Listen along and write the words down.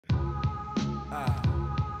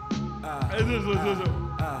Drunk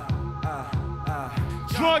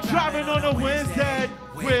driving on a Wednesday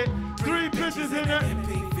with 3 bitches in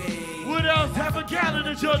it. What else? Half a gallon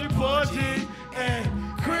of Jordan 4G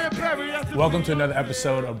and cranberry. Welcome to another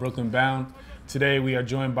episode of Brooklyn Bound. Today we are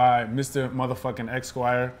joined by Mr. Motherfucking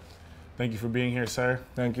eXquire. Thank you for being here, sir.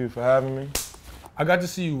 Thank you for having me. I got to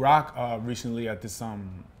see you rock recently at this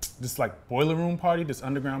like boiler room party, this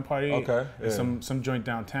underground party. Okay. Yeah. Some joint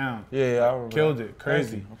downtown. Yeah, I remember. Killed it.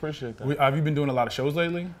 Crazy. I appreciate that. Have you been doing a lot of shows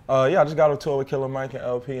lately? Yeah, I just got on tour with Killer Mike and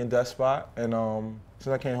LP and Despot, and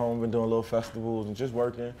since I came home, I've been doing little festivals and just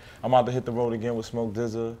working. I'm about to hit the road again with Smoke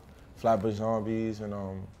DZA, Flatbush Zombies, and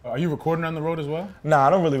Are you recording on the road as well? Nah,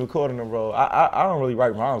 I don't really record on the road. I don't really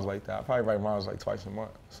write rhymes like that. I probably write rhymes like twice a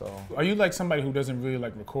month. So. Are you like somebody who doesn't really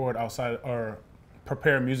like record outside or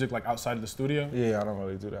prepare music like outside of the studio? Yeah, I don't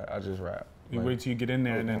really do that. I just rap. You wait till you get in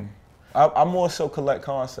there and then. I more so collect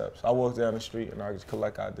concepts. I walk down the street and I just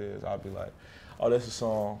collect ideas. I'll be like, oh, this is a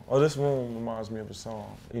song. Oh, this room reminds me of a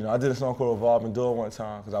song. You know, I did a song called Revolving Door one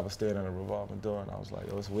time because I was staying in a revolving door and I was like,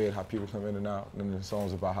 oh, it's weird how people come in and out. And then the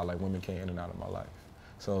song's about how like women came in and out of my life.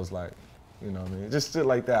 So it's like, you know what I mean? Just shit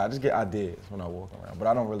like that. I just get ideas when I walk around, but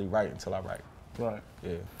I don't really write until I write. Right.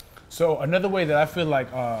 Yeah. So another way that I feel like,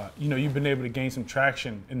 you know, you've been able to gain some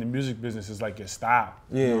traction in the music business is like your style.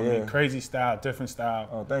 Yeah, you know what yeah. I mean? Crazy style, different style.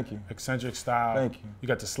 Oh, thank you. Eccentric style. Thank you. You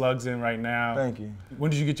got the slugs in right now. Thank you. When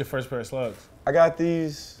did you get your first pair of slugs? I got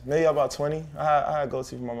these maybe about 20. I had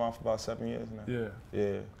go-to for my mom for about 7 years now. Yeah.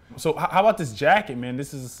 Yeah. So how about this jacket, man?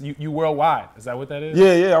 This is, you worldwide. Is that what that is?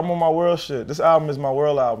 Yeah, yeah, I'm on my world shit. This album is my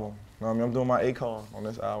world album. You know what I mean? I'm doing my Akon on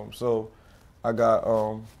this album. So I got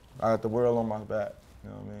the world on my back. You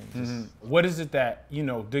know what I mean? What is it that, you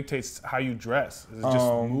know, dictates how you dress? Is it just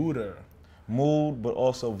mood or? Mood, but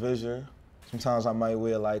also vision. Sometimes I might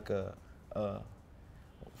wear like a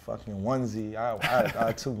fucking onesie. I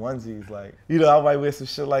have 2 onesies. Like, you know, I might wear some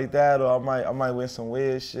shit like that, or I might wear some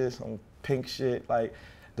weird shit, some pink shit. Like,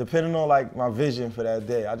 depending on like my vision for that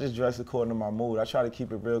day. I just dress according to my mood. I try to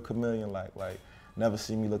keep it real chameleon-like. Like, never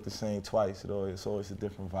see me look the same twice. It's always a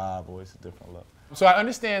different vibe, always a different look. So I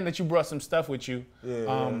understand that you brought some stuff with you.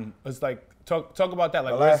 Yeah. It's like talk about that.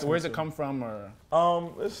 Like where's it come from or?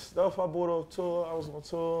 It's stuff I bought on tour. I was on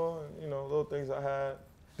tour, and, you know, little things I had.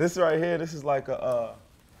 This right here, this is like this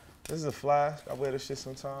is a flask. I wear this shit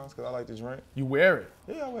sometimes because I like to drink. You wear it?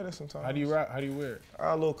 Yeah, I wear this sometimes. How do you wear it? I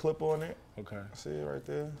got a little clip on it. Okay. See it right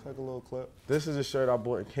there? It's like a little clip. This is a shirt I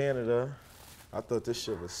bought in Canada. I thought this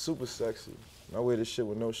shit was super sexy. I wear this shit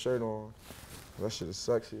with no shirt on. That shit is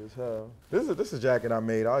sexy as hell. This is a jacket I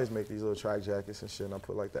made. I always make these little track jackets and shit, and I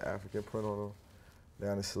put like the African print on them,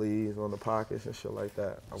 down the sleeves, on the pockets and shit like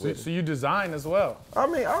that. So you design as well? I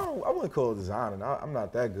mean, I wouldn't call it designing. I'm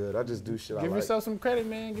not that good. I just do shit I like. Give yourself some credit,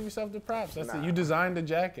 man. Give yourself the props. That's it. You designed the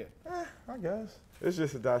jacket. I guess. It's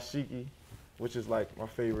just a dashiki, which is like my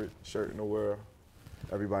favorite shirt in the world.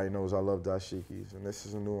 Everybody knows I love dashikis, and this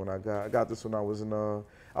is a new one I got. I got this when I was in Ottawa.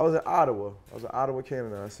 I was in Ottawa,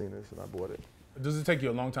 Canada. I seen this and I bought it. Does it take you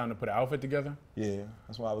a long time to put an outfit together? Yeah,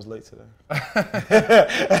 that's why I was late today.